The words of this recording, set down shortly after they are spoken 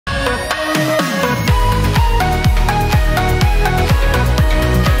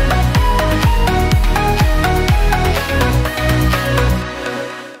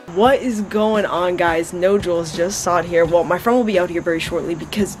What is going on, guys? No Jules, just Saud here. Well, my friend will be out here very shortly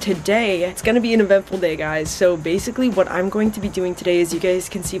because today it's gonna be an eventful day, guys. So basically what I'm going to be doing today, as you guys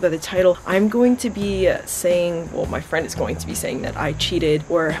can see by the title, I'm going to be saying, well, my friend is going to be saying that I cheated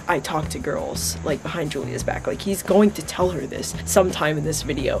or I talked to girls like behind Julia's back. Like, he's going to tell her this sometime in this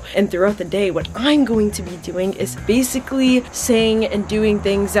video. And throughout the day, what I'm going to be doing is basically saying and doing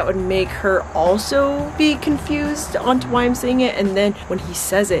things that would make her also be confused onto why I'm saying it. And then when he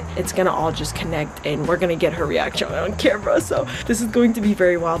says it, it's gonna all just connect and we're gonna get her reaction on camera. So this is going to be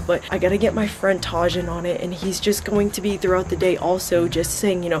very wild, but I gotta get my friend Taj in on it, and he's just going to be throughout the day also just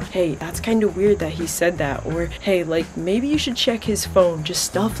saying, you know, hey, that's kind of weird that he said that, or hey, like maybe you should check his phone, just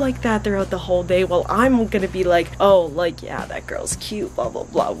stuff like that throughout the whole day, while I'm gonna be like, oh, like, yeah, that girl's cute, blah blah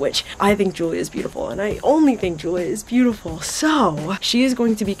blah, which I think Julia is beautiful, and I only think Julia is beautiful, so she is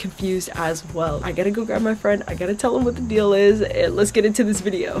going to be confused as well. I gotta go grab my friend, I gotta tell him what the deal is, and let's get into this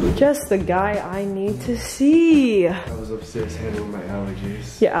video. Just the guy I need to see. I was upstairs handling my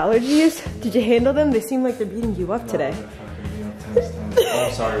allergies. Your allergies? Did you handle them? They seem like they're beating you up today. They're fucking me up times 10.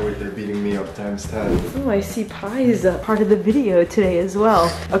 Oh, sorry, wait, they're beating me up times 10. Oh, I see Pie is a part of the video today as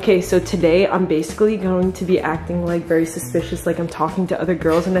well. Okay, so today I'm basically going to be acting like very suspicious, like I'm talking to other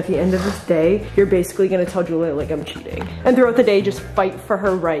girls, and at the end of this day, you're basically gonna tell Julia like I'm cheating. And throughout the day, just fight for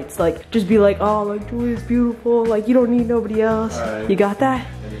her rights. Like, just be like, oh, like Julia's beautiful, like you don't need nobody else. You got that?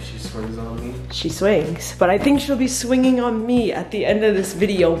 And if she swings on me? She swings, but I think she'll be swinging on me at the end of this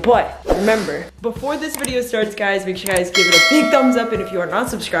video. But remember, before this video starts, guys, make sure you guys give it a big thumbs up, and if you are not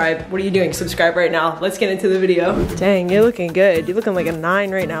subscribed, what are you doing? Subscribe right now. Let's get into the video. Dang, you're looking good. You're looking like a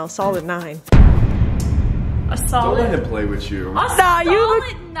 9 right now, solid 9. A solid. Don't let him play with you. You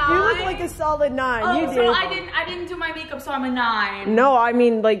look like a solid 9. Oh, you do. so I didn't do my makeup, so I'm a 9. No, I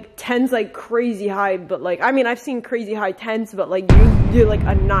mean like 10's like crazy high, but like I mean I've seen crazy high 10s, but like you're like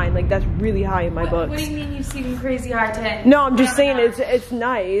a 9. Like that's really high in my books. What do you mean you've seen crazy high 10? No, I'm just saying it's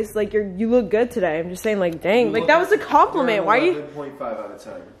nice. Like you look good today. I'm just saying like dang, like that was a compliment. Why are you? 11.5 out of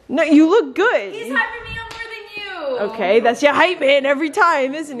 10. No, you look good. He's hyping me up more than you. Okay, that's your hype man every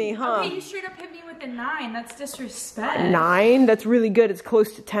time, isn't he? Huh? Okay, you straight up hit me with a 9. That's disrespect. 9? That's really good. It's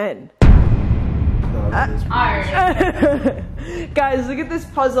close to 10. Alright. Guys, look at this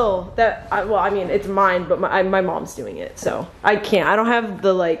puzzle that well, I mean it's mine, but my mom's doing it, so I can't. I don't have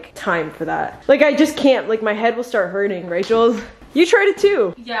the like time for that. Like I just can't. Like my head will start hurting. Right, Jules? You tried it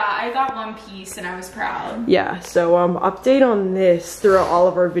too. Yeah, I got one piece and I was proud. Yeah, so update on this throughout all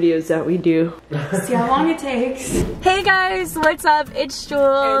of our videos that we do. See how long it takes. Hey guys, what's up? It's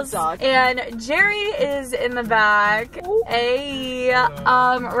Jules. And Jerry is in the back. Hey.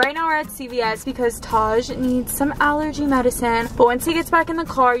 Right now we're at CVS because Taj needs some allergy medicine. But once he gets back in the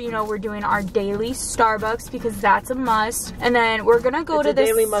car, you know, we're doing our daily Starbucks because that's a must. And then we're gonna go to this.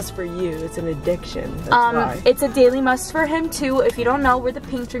 It's a daily must for you. It's an addiction. That's why. It's a daily must for him too. If you don't know, we're the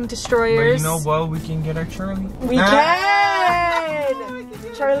pink drink destroyers. But you know what? We can get our Charlie. We can!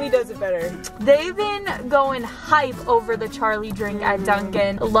 Charlie does it better. They've been going hype over the Charlie drink at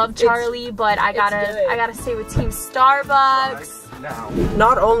Dunkin'. Love Charlie, but I gotta stay with Team Starbucks. Now.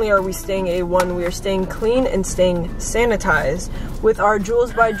 Not only are we staying A1, we are staying clean and staying sanitized with our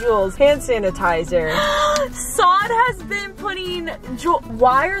Jules by Jules hand sanitizer. Saud has been putting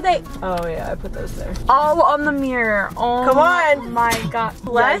why are they? Oh yeah, I put those there. All on the mirror. Oh, come on! My God,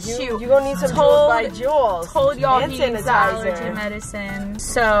 bless you. You gonna need some Jules by Jules. Told y'all he needs allergy medicine.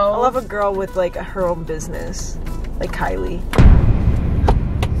 So I love a girl with like her own business, like Kylie.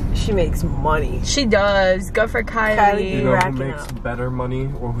 She makes money. She does. Good for Kylie. You know who makes better money,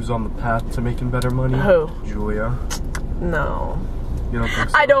 or who's on the path to making better money? Who? Julia. No. You don't think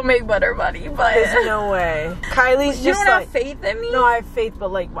so? I don't make better money, but there's no way. Kylie's just you don't have faith in me? No, I have faith,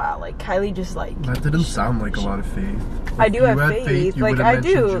 but like wow, like Kylie just like. That didn't sound like a lot of faith. I do have faith. You like would I have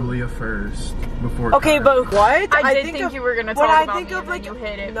do. mentioned Julia first before. Okay, Kylie. but what? I did think you were gonna talk about me, and like then you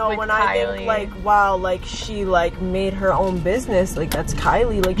hit it. No, with when Kylie. I think like wow, like she like made her own business. Like that's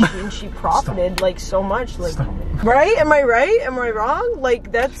Kylie. Like she profited like so much. Like right? Am I right? Am I wrong?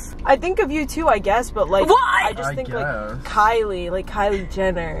 Like that's. I think of you too, I guess. But like what? I just think like Kylie, like Kylie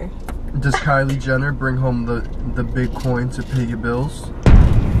Jenner. Does Kylie Jenner bring home the big coin to pay your bills?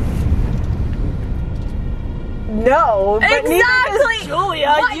 No, but exactly. Neither does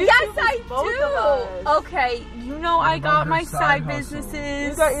Julia. Yes, I do. Okay, you know I got my side businesses.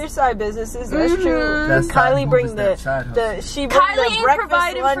 You got your side businesses. That's true. That's Kylie brings she brings Kylie the ain't breakfast,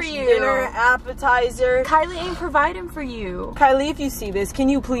 providing lunch, for you. dinner, appetizer. Kylie ain't providing for you. Kylie, if you see this, can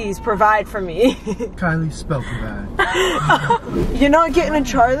you please provide for me? Kylie, spell provide. You're not getting a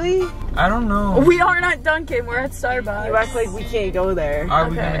Charlie? I don't know. We aren't at Dunkin', we're at Starbucks. You act like we can't go there. Are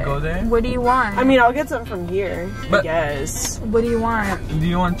we gonna go there? What do you want? I mean, I'll get some from here, I But- guess. What do you want? Do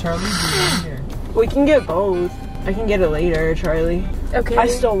you want Charlie? Do you want here? We can get both. I can get it later, Charlie. Okay. I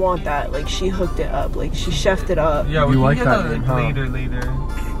still want that. Like, she hooked it up. Like, she chefed it up. Yeah, we You can like get that that name, huh? later.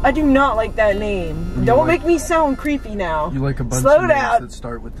 I do not like that name. You Don't like- make me sound creepy now. You like a bunch Slow of names down. that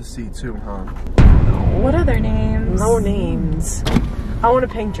start with the C too, huh? What other names? No names. I want a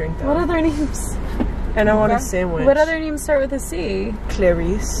pink drink though. What other names? And I want a sandwich. What other names start with a C?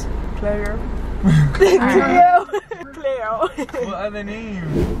 Clarice. Claire. Cleo. Cleo. What other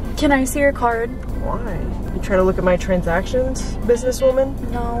name? Can I see your card? Why? You trying to look at my transactions, businesswoman?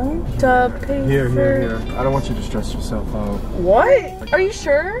 No. To pay Here. I don't want you to stress yourself out. What? Are you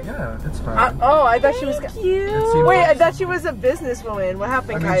sure? Yeah, it's fine. Oh, I thought she was. Thank you. seems- Wait, I thought she was a businesswoman. What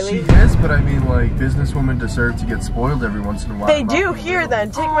happened, I mean, Kylie? she is, but I mean, like, businesswomen deserve to get spoiled every once in a while. They I'm do. not Here gonna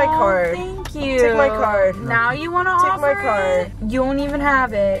then, take my Aw, card. Thank you. Take my card. Now you want to Take offer my card. it? You don't even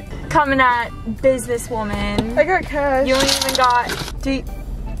have it. Coming at businesswoman. I got cash. You don't even got.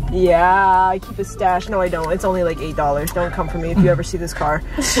 Yeah, I keep a stash. No, I don't. It's only like $8. Don't come for me if you ever see this car.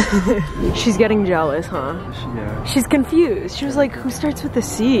 She's getting jealous, huh? Yeah. She's confused. She was like, who starts with the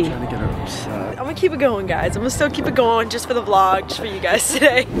C? Trying to get her upset. I'm gonna keep it going, guys. I'm gonna still keep it going just for the vlog, just for you guys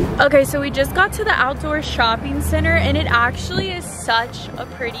today. Okay, so we just got to the outdoor shopping center and it actually is such a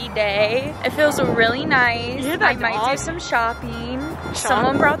pretty day. It feels really nice. You hear that I might dog? do some shopping.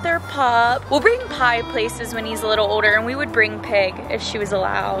 Someone brought their pup. We'll bring Pie places when he's a little older, and we would bring Pig if she was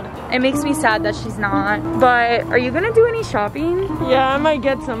allowed. It makes me sad that she's not. But are you gonna do any shopping? Yeah, I might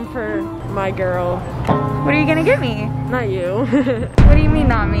get some for my girl. What are you gonna get me? Not you. What do you mean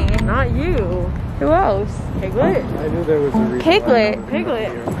not me? Not you. Who else? Piglet? I knew there was a reason. Piglet.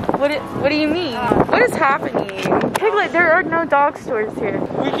 Piglet. What do you mean? What is happening? Piglet, there are no dog stores here.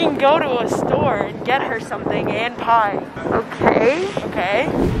 We can go to a store and get her something and Pie. Okay.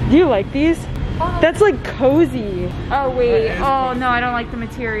 Okay. Do you like these? That's like cozy. Oh wait. Oh no, I don't like the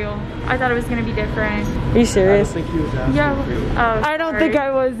material. I thought it was gonna be different. Are you serious? I think he was asking Yeah. for you. Oh, I don't think I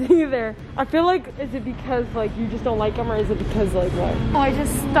was either. I feel like, is it because like you just don't like them, or is it because like what? Oh, I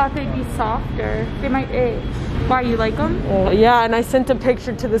just thought they'd be softer. They might itch. Why, you like them? Yeah, and I sent a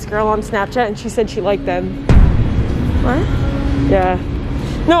picture to this girl on Snapchat and she said she liked them. What? Yeah.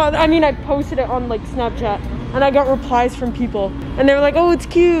 No, I mean I posted it on like Snapchat and I got replies from people and they were like, oh, it's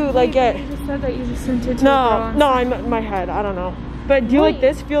cute, like You it. just said that you just sent it to a girl. No, I'm in my head, I don't know. But do you like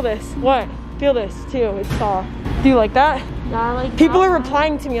this? Feel this. What? Feel this too, it's soft. Do you like that? Yeah, I like People that are one.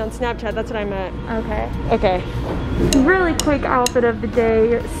 replying to me on Snapchat, that's what I meant. Okay. Okay. Really quick outfit of the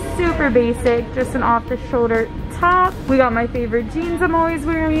day. Super basic, just an off-the-shoulder top. We got my favorite jeans I'm always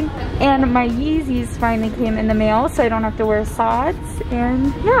wearing. And my Yeezys finally came in the mail, so I don't have to wear Sauds.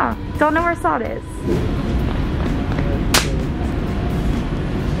 And yeah, don't know where Saud is.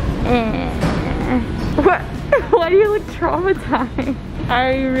 What? Why do you look traumatized?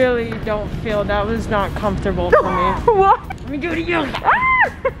 I really don't feel that was not comfortable for me. What? Let me go to you.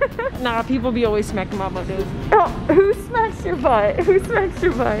 Nah, people be always smacking my butt, dude. Oh, who smashed your butt? Who smashed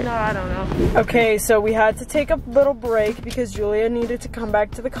your butt? No, I don't know. Okay, so we had to take a little break because Julia needed to come back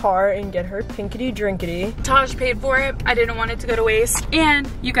to the car and get her pinkety drinkety. Taj paid for it. I didn't want it to go to waste. And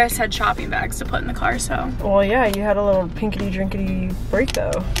you guys had shopping bags to put in the car, so. Well, yeah, you had a little pinkety drinkety break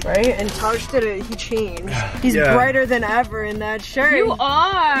though, right? And Taj did it, he changed. He's Yeah. brighter than ever in that shirt. You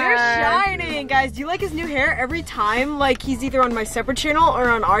are. You're shining, guys. Do you like his new hair? Every time, like he's either on my separate channel or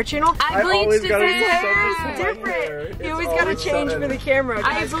on our channel. I bleached always his gotta do hair. something It's to my different. hair. He It's always gotta always change sudden. for the camera. I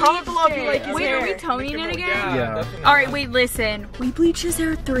Guys, comment below if you like bleached his it. Wait, hair. are we toning it again? Yeah. definitely. All right, wait, listen. We bleached his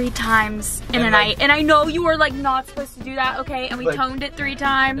hair 3 times in a night. And I know you were like not supposed to do that, okay? And we Like- toned it 3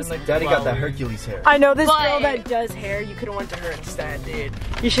 times. And, like, Daddy got that 12. Hercules hair. I know this But- girl that does hair. You could have went to her instead, dude.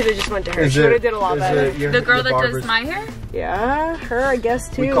 You should have just went to her. Is She would have it- did a lot is better. it your- The girl your that barber's- does my hair? Yeah, her, I guess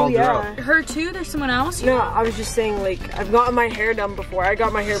too. We called her yeah. out. Her too? There's someone else? No, I was just saying, like, I've gotten my hair done before. I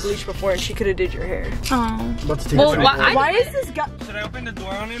got my hair bleached before, and she could have did your hair. Oh. Let's take Well, a why- second. Why is this guy? Should I open the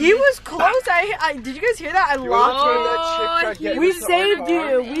door on him? He was close. I did you guys hear that? I You remember locked that him. chick tried he getting We into our saved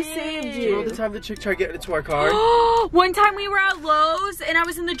car? you. We saved Do you remember you. the time the chick tried getting into our car? One time we were at Lowe's and I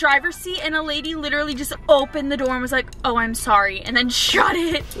was in the driver's seat and a lady literally just opened the door and was like, oh, I'm sorry, and then shut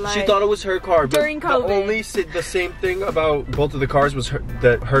it. She thought it was her car, but During COVID. the only the same thing about both of the cars was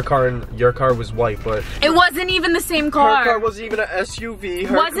that her car and your car was white, but It wasn't even the same car. her car wasn't even an SUV.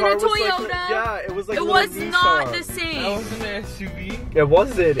 Her Wasn't car a was like Toyota. yeah, it was like It a was little not Nissan. the That same. wasn't an SUV. It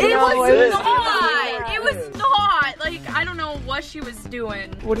wasn't. It No, was it was not. not. It was not. Like, like, I don't know what she was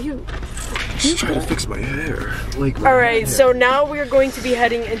doing. What are you? Just trying to fix my hair. Like. Alright, so now we're going to be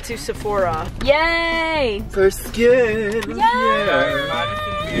heading into Sephora. Yay! For skin. Yeah.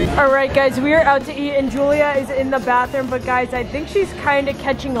 Alright guys, we are out to eat and Julia is in the bathroom, but guys, I think she's kind of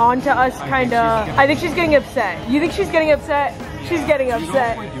catching on to us, I think she's getting upset. You think she's getting upset? She's getting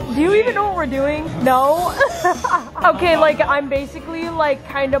upset. Do you even know what we're doing? No? Okay, like I'm basically like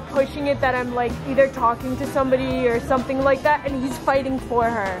kind of pushing it that I'm like either talking to somebody or something like that, and he's fighting for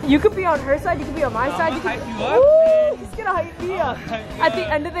her. You could be on her side, you could be on my side. You could... Ooh, he's gonna hype me up. At the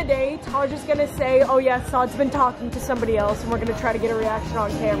end of the day, Taj is gonna say, oh yeah, Saud's been talking to somebody else, and we're gonna try to get a reaction on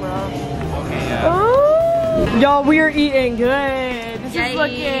camera. Okay, yeah. Y'all, we are eating good. This is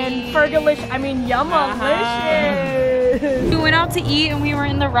looking fergalicious. I mean, yummalicious. We went out to eat and we were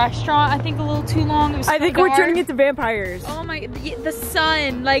in the restaurant, I think a little too long. It was I think we're turning into vampires. Oh my, the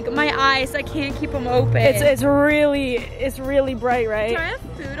sun, like my eyes, I can't keep them open. It's really bright, right? Do I have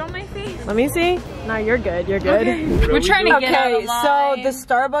food on my face? Let me see. No, you're good. You're good. Okay. We're trying to get out of line. So the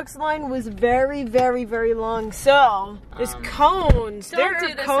Starbucks line was very, very, very long. So there's cones. There are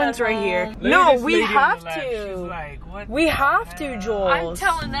cones right here. No, we have to. We have to, Jules. I'm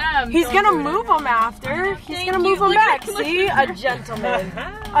telling them. He's gonna move them after. He's gonna move them back. See, a gentleman.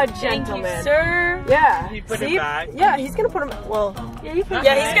 A gentleman. Thank you, sir. Yeah. He put it back. Yeah, he's gonna put them. Well, yeah, he's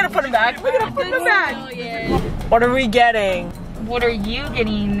gonna put them back. Look at him put them back. Oh, yeah. What are we getting? What are you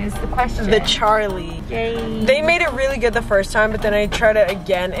getting is the question. The Charlie. Yay. They made it really good the first time, but then I tried it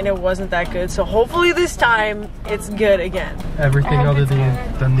again and it wasn't that good. So hopefully this time it's good again. Everything other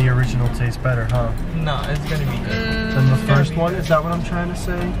than the original tastes better, huh? No, it's gonna be good. Than the first one? Is that what I'm trying to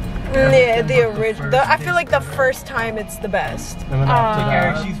say? Yeah, the original. I feel like the first time it's the best. And then after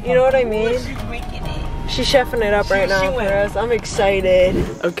that, You know what I mean? She's chefing it up right now for us. I'm excited.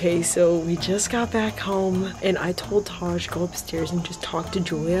 Okay, so we just got back home and I told Taj go upstairs and just talk to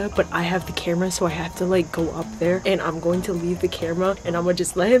Julia, but I have the camera, so I have to like go up there and I'm going to leave the camera and I'm gonna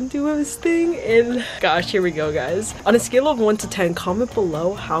just let him do his thing. And gosh, here we go, guys. On a scale of 1 to 10, comment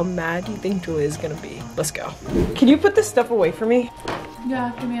below how mad you think Julia is gonna be. Let's go. Can you put this stuff away for me?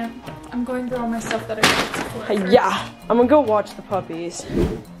 Yeah, give me a... I'm going through all my stuff that I got before. Yeah, I'm gonna go watch the puppies.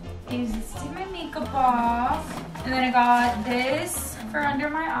 Use this to take my makeup off. And then I got this for under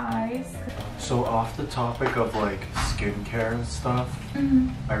my eyes. so off the topic of like skincare and stuff,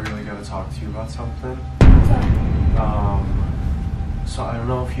 I really gotta talk to you about something. So I don't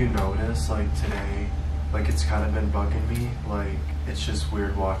know if you noticed, like today, like it's kind of been bugging me. Like it's just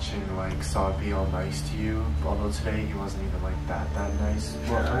weird watching like Saud be all nice to you. Although today he wasn't even like that nice.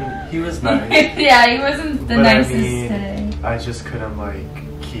 Well, I mean he was nice. Yeah, he wasn't the nicest today. I just couldn't like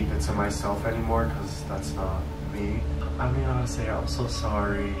keep it to myself anymore because that's not me. I mean honestly, I'm so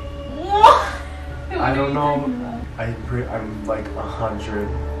sorry. I don't know. I'm like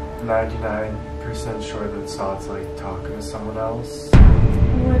 199% sure that Saud's like talking to someone else.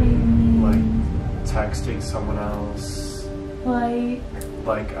 What do you mean? Like texting someone else. Like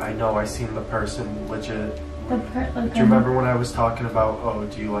I know I seen the person legit. like Do you remember when I was talking about, oh,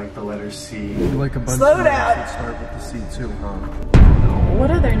 do you like the letter C? You like a bunch Slow of down. that start with the C too, huh?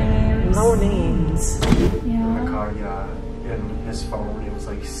 What are their names? No names. Yeah. In the car, yeah. In his phone, it was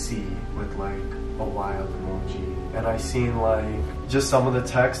like C with like a wild emoji. And I seen like just some of the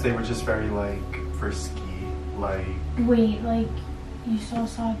texts, they were just very like frisky, like. Wait, like you saw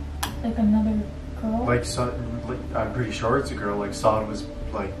like another girl? Like I'm pretty sure it's a girl. Like Saud was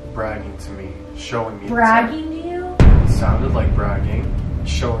like bragging to me, showing me. Bragging to you? It sounded like bragging,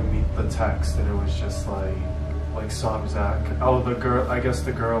 showing me the text, and it was just like Saud was at. Oh, the girl. I guess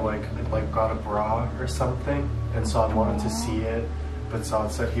the girl like got a bra or something, and Saud wanted to see it, but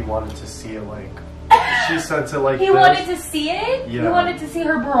Saud said he wanted to see it like. She sent it like. He wanted to see it. Yeah. He wanted to see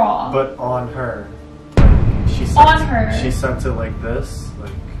her bra. But on her. She sent it like this,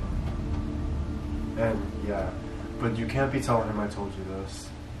 like. And yeah, but you can't be telling him I told you this.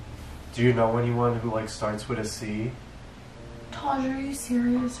 Do you know anyone who like starts with a C? Taj, are you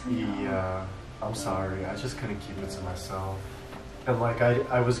serious right now? Yeah, I'm sorry. I just couldn't keep it to myself. And like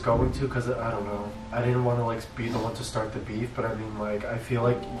I was going to, cause I don't know. I didn't want to like be the one to start the beef, but I mean like I feel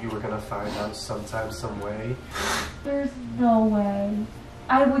like you were gonna find out sometime, some way. There's no way.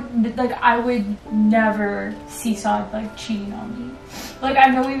 I would never see Saud like cheating on me. Like I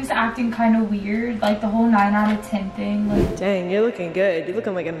know he was acting kind of weird, like the whole 9 out of 10 thing. Like dang, you're looking good. You're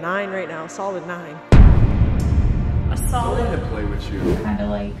looking like a 9 right now, solid 9. A solid. I play with you. Kind of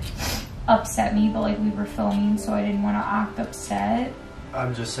like upset me, but like we were filming, so I didn't want to act upset.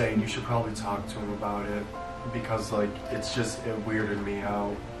 I'm just saying you should probably talk to him about it because like it weirded me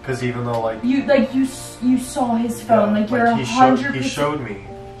out Because even though like you saw his phone, like you're 100%. He showed me.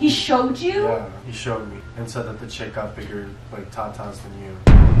 He showed you? Yeah, he showed me and said that the chick got bigger like tatas than you.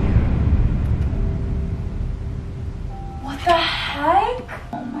 What the heck?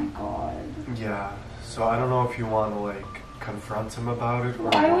 Oh my god. Yeah. So I don't know if you want to like confront him about it or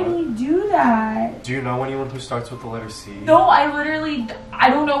why would he do that? Do you know anyone who starts with the letter C? No, I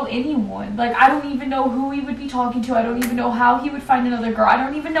don't know anyone. Like, I don't even know who he would be talking to. I don't even know how he would find another girl. I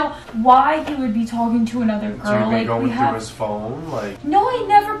don't even know why he would be talking to another girl. Do you go through his phone? Like, no, I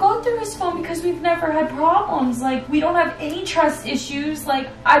never go through his phone because we've never had problems. Like, we don't have any trust issues. Like,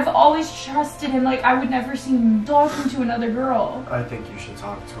 I've always trusted him. Like, I would never see him talking to another girl. I think you should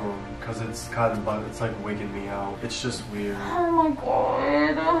talk to him because it's kind of it's like wigging me out. It's just weird. Oh my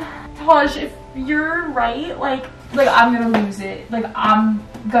god. Tosh, if you're right, like I'm gonna lose it. Like, I'm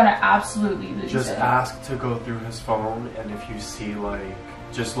gonna absolutely lose it. Just ask to go through his phone, and if you see like,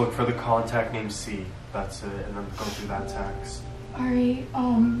 just look for the contact name C. That's it, and then go through that text. Alright,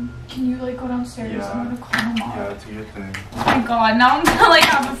 can you like go downstairs? Yeah. I'm gonna call him up. Yeah, do your thing. Oh my god, now I'm gonna like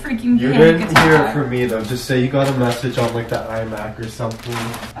have a freaking You didn't hear it from me though. Just say you got a message on like the iMac or something.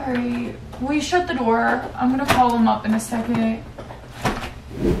 Alright, will you shut the door? I'm gonna call him up in a second.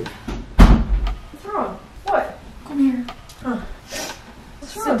 What's wrong? What? Come here. Huh.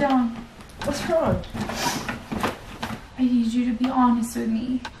 What's wrong? Sit down. What's wrong? I need you to be honest with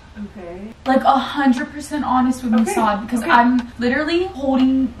me. Okay. Like 100% honest with me, Saud, because I'm literally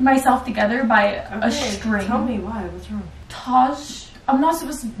holding myself together by a string. Tell me why. What's wrong? Taj, I'm not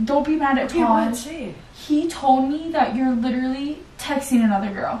supposed to. Don't be mad at Taj. Say it. He told me that you're literally texting another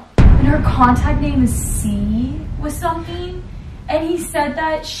girl, and her contact name is C with something. And he said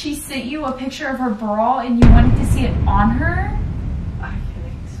that she sent you a picture of her bra, and you wanted to see it on her. I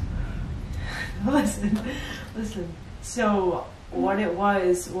can't explain. Listen. So. What it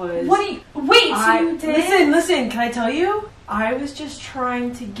was what do you wait, so you did? Listen, can I tell you? I was just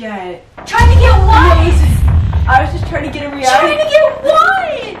trying to get what? I was just trying to get a reality. Trying to get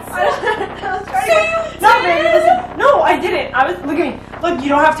what? I was trying to get no, baby, listen. No, I didn't. Look at me. Look, you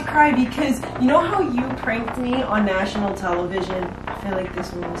don't have to cry because you know how you pranked me on national television? I feel like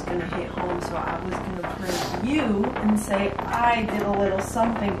this one was gonna hit home, so I was gonna prank you and say I did a little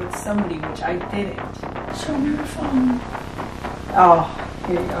something with somebody, which I didn't. Show me your phone. Oh,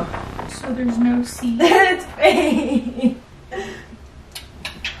 here you go. So there's no C. It's fake.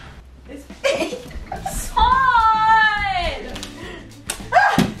 It's fake. Saud!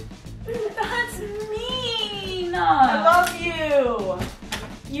 That's mean. I love you.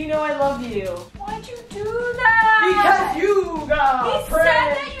 You know I love you. Why'd you do that? Because you got He said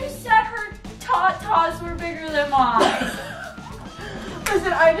that you said her tatas were bigger than mine.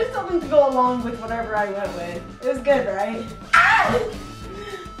 Listen, I just told him to go along with whatever I went with. It was good, right?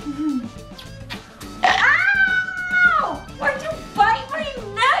 Ow! Why'd you bite my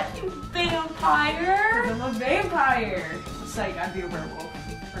neck, you vampire? I'm a vampire. Psych, I'd be a werewolf,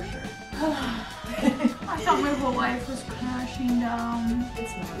 for sure. I thought my whole life was crashing down.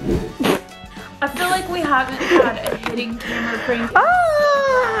 It's not. I feel like we haven't had a hidden camera prank.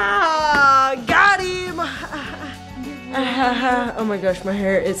 Ah, got him! Oh my gosh, my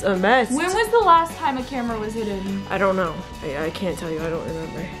hair is a mess. When was the last time a camera was hidden? I don't know. I can't tell you. I don't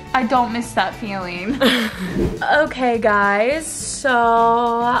remember. I don't miss that feeling. Okay, guys.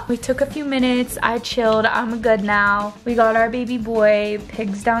 So we took a few minutes. I chilled. I'm good now. We got our baby boy.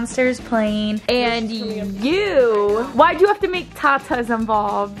 Pig's downstairs playing. And you... Why'd you have to make tatas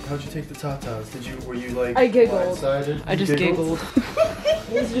involved? How'd you take the tatas? Were you like I giggled. blindsided? I just giggled.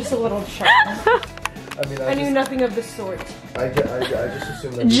 It was just a little shock. I knew nothing of the sort. I just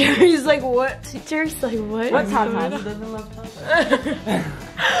assumed that. Jerry's like, what? Jerry's like, what? What tatas? He doesn't love tatas.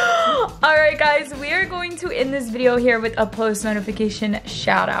 Alright guys, we are going to end this video here with a post notification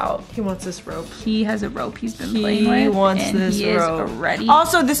shout out. He wants this rope. He has a rope he's been playing with. He wants and this he rope. Is ready.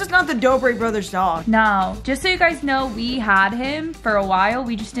 Also, this is not the Dobre Brothers dog. No, just so you guys know, we had him for a while.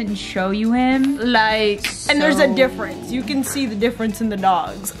 We just didn't show you him. Like, and there's a difference. You can see the difference in the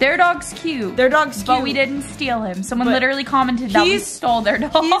dogs. Their dog's cute. Their dog's cute. But we didn't steal him. Someone literally commented that we stole their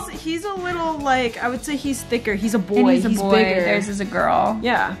dog. He's a little, like, I would say he's thicker. He's a boy. He's a boy. Bigger. Theirs is a girl.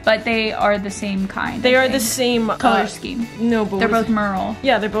 Yeah. But they are the same kind. They are the same color scheme. No, but they're both Merle.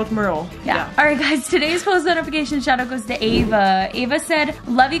 Yeah, they're both Merle. Yeah. Alright guys, today's post notification shout out goes to Ava. Ava said,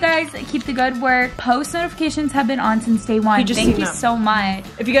 love you guys, keep the good work. Post notifications have been on since day one. Thank you so much.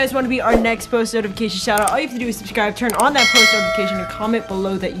 If you guys want to be our next post notification shout out, all you have to do is subscribe, turn on that post notification, and comment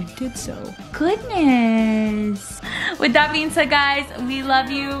below that you did so. Goodness. With that being said guys, we love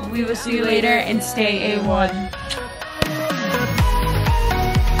you. We will see you later and stay A1.